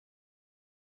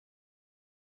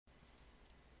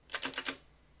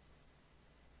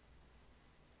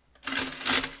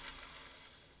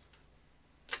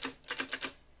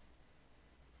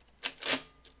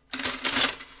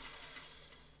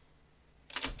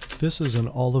This is an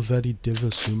Olivetti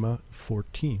Divisumma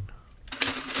 14.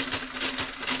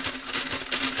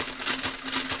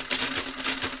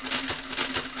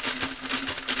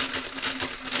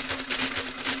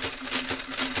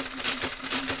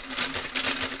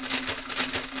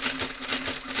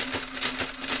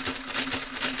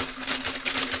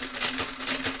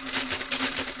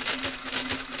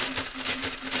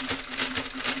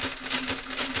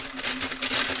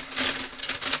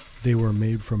 They were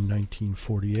made from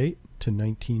 1948 to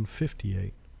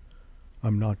 1958.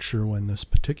 I'm not sure when this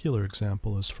particular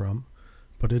example is from,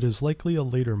 but it is likely a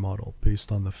later model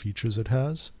based on the features it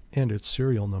has and its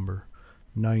serial number,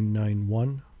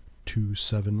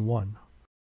 991271.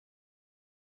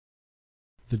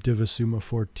 The Divisumma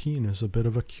 14 is a bit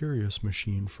of a curious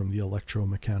machine from the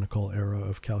electromechanical era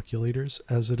of calculators,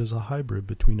 as it is a hybrid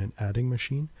between an adding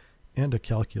machine and a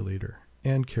calculator,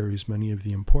 and carries many of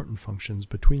the important functions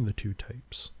between the two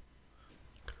types.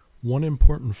 One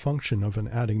important function of an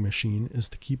adding machine is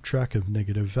to keep track of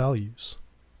negative values.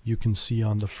 You can see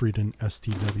on the pristine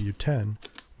STW10,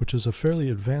 which is a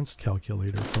fairly advanced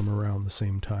calculator from around the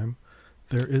same time,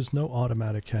 there is no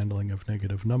automatic handling of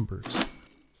negative numbers.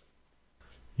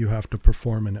 You have to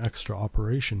perform an extra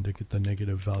operation to get the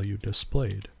negative value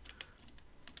displayed.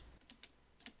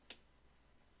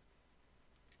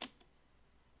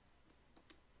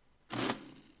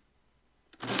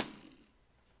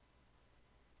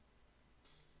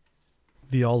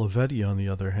 The Olivetti, on the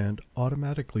other hand,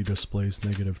 automatically displays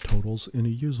negative totals in a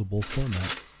usable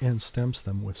format and stamps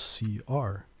them with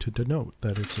CR to denote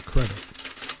that it's a credit.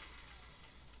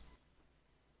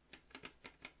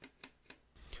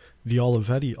 The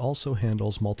Olivetti also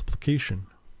handles multiplication.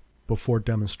 Before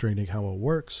demonstrating how it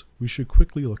works, we should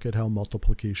quickly look at how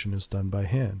multiplication is done by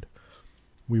hand.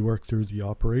 We work through the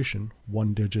operation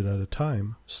one digit at a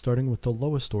time, starting with the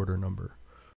lowest order number.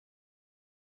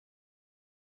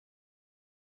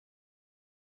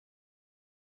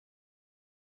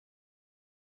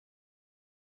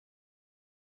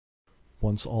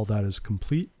 Once all that is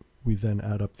complete, we then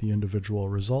add up the individual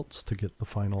results to get the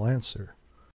final answer.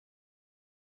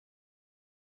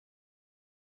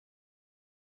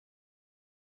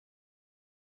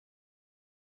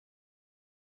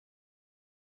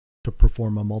 To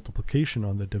perform a multiplication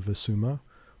on the Divisumma,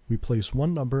 we place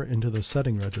one number into the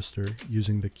setting register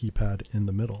using the keypad in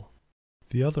the middle.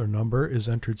 The other number is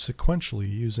entered sequentially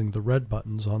using the red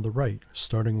buttons on the right,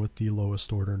 starting with the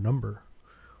lowest order number.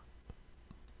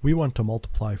 We want to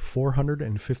multiply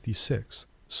 456,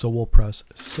 so we'll press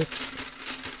 6,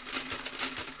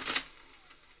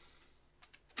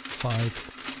 5,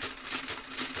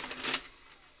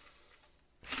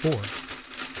 4.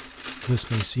 This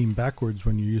may seem backwards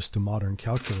when you're used to modern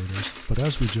calculators, but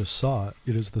as we just saw,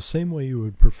 it is the same way you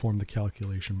would perform the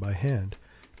calculation by hand,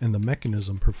 and the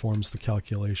mechanism performs the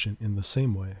calculation in the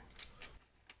same way.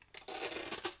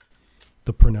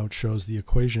 The printout shows the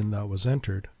equation that was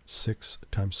entered, 6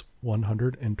 times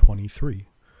 123,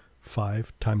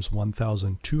 5 times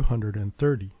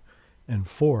 1230, and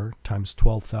 4 times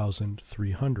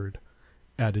 12,300.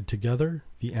 Added together,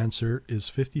 the answer is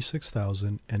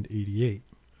 56,088.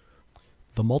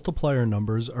 The multiplier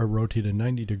numbers are rotated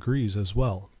 90 degrees as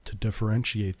well, to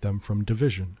differentiate them from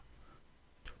division.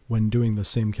 When doing the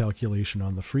same calculation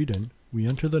on the pristine, we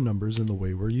enter the numbers in the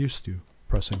way we're used to,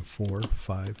 pressing 4,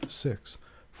 5, 6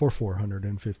 for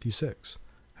 456.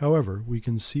 However, we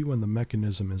can see when the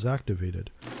mechanism is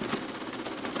activated.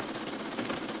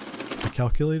 The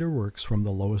calculator works from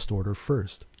the lowest order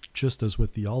first, just as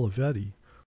with the Olivetti.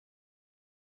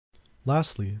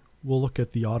 Lastly, we'll look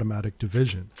at the automatic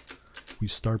division. We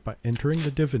start by entering the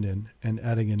dividend and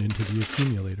adding it into the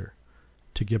accumulator.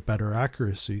 To get better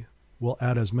accuracy, we'll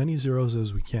add as many zeros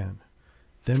as we can.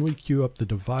 Then we queue up the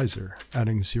divisor,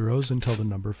 adding zeros until the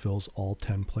number fills all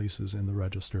 10 places in the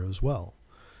register as well.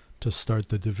 To start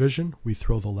the division, we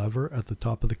throw the lever at the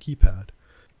top of the keypad.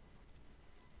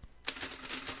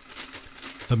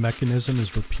 The mechanism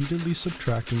is repeatedly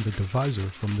subtracting the divisor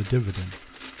from the dividend.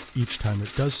 Each time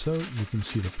it does so, you can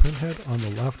see the printhead on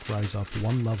the left rise up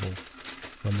one level.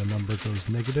 When the number goes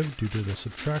negative due to the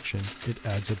subtraction, it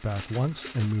adds it back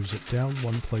once and moves it down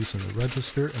one place in the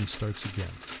register and starts again.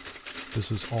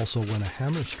 This is also when a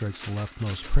hammer strikes the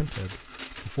leftmost printhead,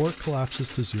 before it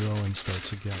collapses to 0 and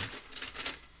starts again.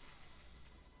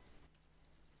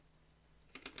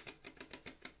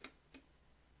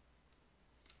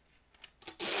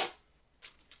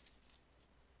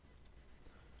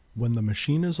 When the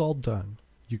machine is all done,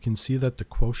 you can see that the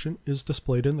quotient is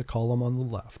displayed in the column on the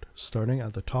left, starting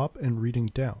at the top and reading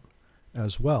down.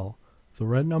 As well, the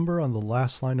red number on the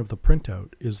last line of the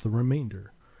printout is the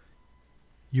remainder.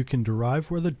 You can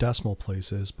derive where the decimal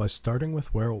place is by starting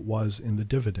with where it was in the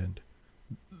dividend,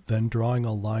 then drawing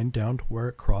a line down to where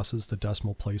it crosses the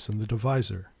decimal place in the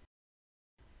divisor,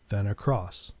 then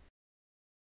across.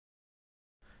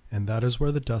 And that is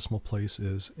where the decimal place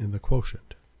is in the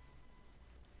quotient.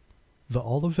 The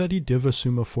Olivetti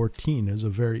Divisumma 14 is a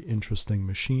very interesting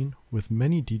machine with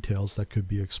many details that could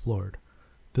be explored.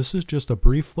 This is just a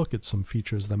brief look at some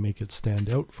features that make it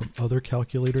stand out from other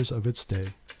calculators of its day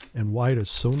and why it is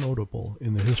so notable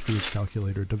in the history of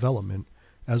calculator development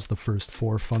as the first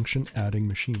 4-function adding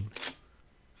machine.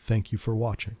 Thank you for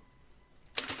watching.